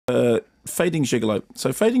Fading Gigolo.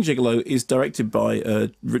 So Fading Gigolo is directed by,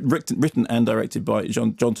 written and directed by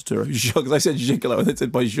John Turturro. Because I said Gigolo and it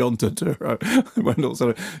said by Jean Turturro. And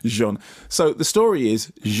also Jean. So the story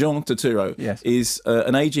is Jean Turturro is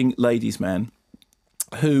an ageing ladies' man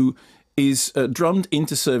who is drummed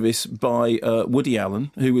into service by Woody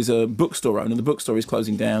Allen, who is a bookstore owner. The bookstore is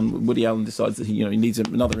closing down. Woody Allen decides that he needs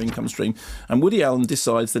another income stream. And Woody Allen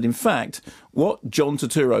decides that, in fact, what John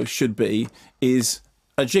Turturro should be is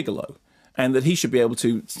a gigolo, and that he should be able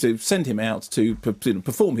to send him out to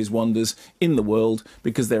perform his wonders in the world,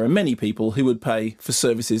 because there are many people who would pay for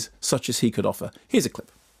services such as he could offer. Here's a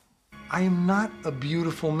clip. I am not a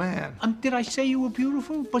beautiful man. Did I say you were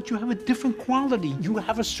beautiful? But you have a different quality. You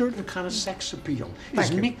have a certain kind of sex appeal.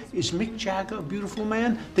 Is Mick Jagger a beautiful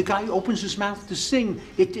man? The guy opens his mouth to sing.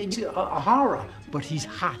 It's a horror, but he's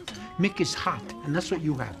hot. Mick is hot, and that's what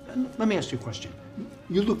you have. Let me ask you a question.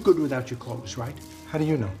 You look good without your clothes, right? How do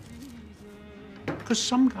you know? Because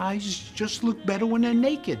some guys just look better when they're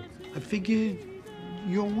naked. I figured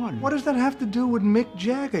you're one. What does that have to do with Mick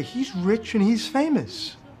Jagger? He's rich and he's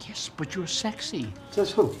famous. Yes, but you're sexy.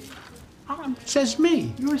 Says who? Says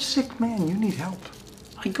me. You're a sick man. You need help.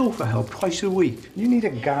 I go for help twice a week. You need a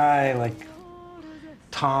guy like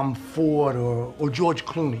Tom Ford or George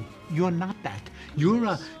Clooney. You're not that.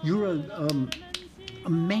 You're a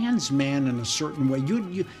man's man in a certain way.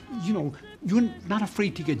 You know, you're not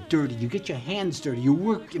afraid to get dirty. You get your hands dirty. You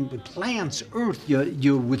work with plants, earth.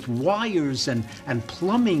 You're with wires and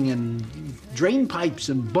plumbing and drain pipes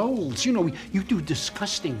and bowls. You know, you do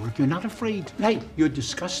disgusting work. You're not afraid. Hey, you're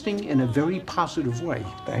disgusting in a very positive way.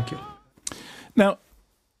 Thank you. Now,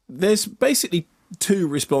 there's basically two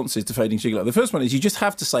responses to Fading Gigolo. The first one is you just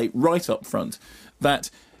have to say right up front that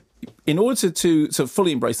in order to sort of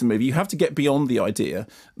fully embrace the movie, you have to get beyond the idea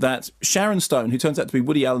that Sharon Stone, who turns out to be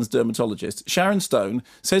Woody Allen's dermatologist, Sharon Stone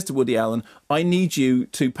says to Woody Allen, I need you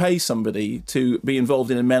to pay somebody to be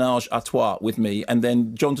involved in a ménage à trois with me. And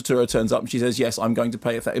then John Turturro turns up and she says, yes, I'm going to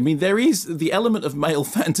pay that. I mean, there is the element of male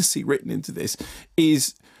fantasy written into this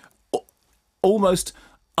is almost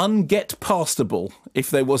unget-pastable, if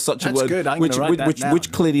there was such a word, good. I'm gonna write that down.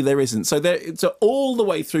 Which clearly there isn't. So all the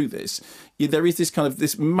way through this, there is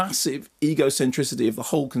this massive egocentricity of the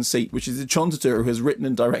whole conceit, which is that John Turturro has written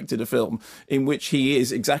and directed a film in which he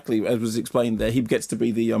is exactly as was explained there. He gets to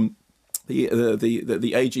be the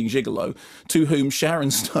aging gigolo to whom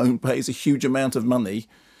Sharon Stone pays a huge amount of money,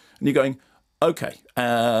 and you're going, okay,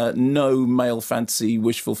 no male fantasy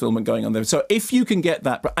wish fulfillment going on there. So if you can get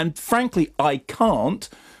that, and frankly, I can't,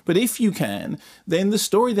 but if you can, then the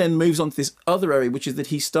story then moves on to this other area, which is that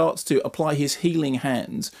he starts to apply his healing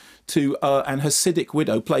hands to an Hasidic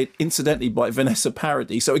widow, played incidentally by Vanessa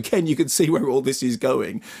Paradis. So again, you can see where all this is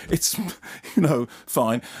going. It's,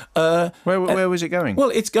 fine. Where was it going? Well,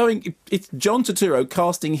 it's John Turturro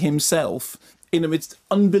casting himself in amidst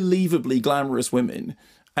unbelievably glamorous women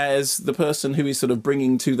as the person who is sort of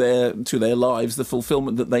bringing to their lives the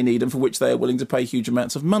fulfillment that they need and for which they are willing to pay huge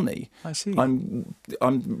amounts of money. I see. I'm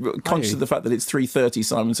conscious of the fact that it's 3:30,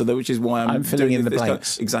 Simon, so which is why I'm filling doing in the this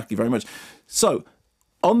blanks. Exactly, very much. So,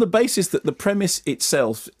 on the basis that the premise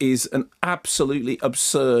itself is an absolutely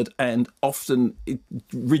absurd and often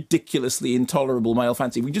ridiculously intolerable male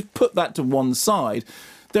fantasy, we just put that to one side.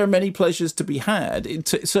 There are many pleasures to be had,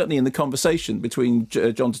 certainly in the conversation between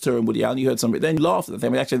John Turturro and Woody Allen. You heard some of it. Then you laugh at the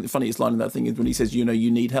thing. Actually, the funniest line in that thing is when he says, you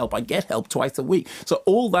need help. I get help twice a week. So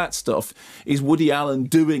all that stuff is Woody Allen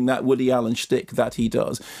doing that Woody Allen shtick that he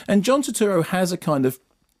does. And John Turturro has a kind of,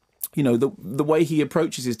 the way he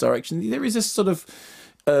approaches his direction, there is a sort of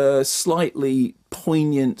slightly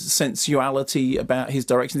poignant sensuality about his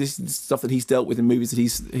direction. This is stuff that he's dealt with in movies that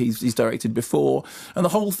he's directed before. And the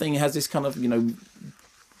whole thing has this kind of,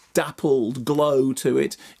 dappled glow to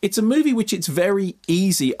it. It's a movie which it's very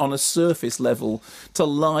easy on a surface level to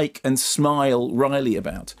like and smile wryly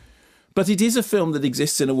about. But it is a film that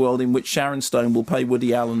exists in a world in which Sharon Stone will pay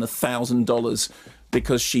Woody Allen $1,000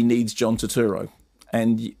 because she needs John Turturro.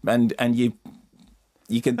 And you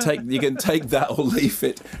can take that or leave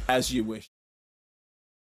it as you wish.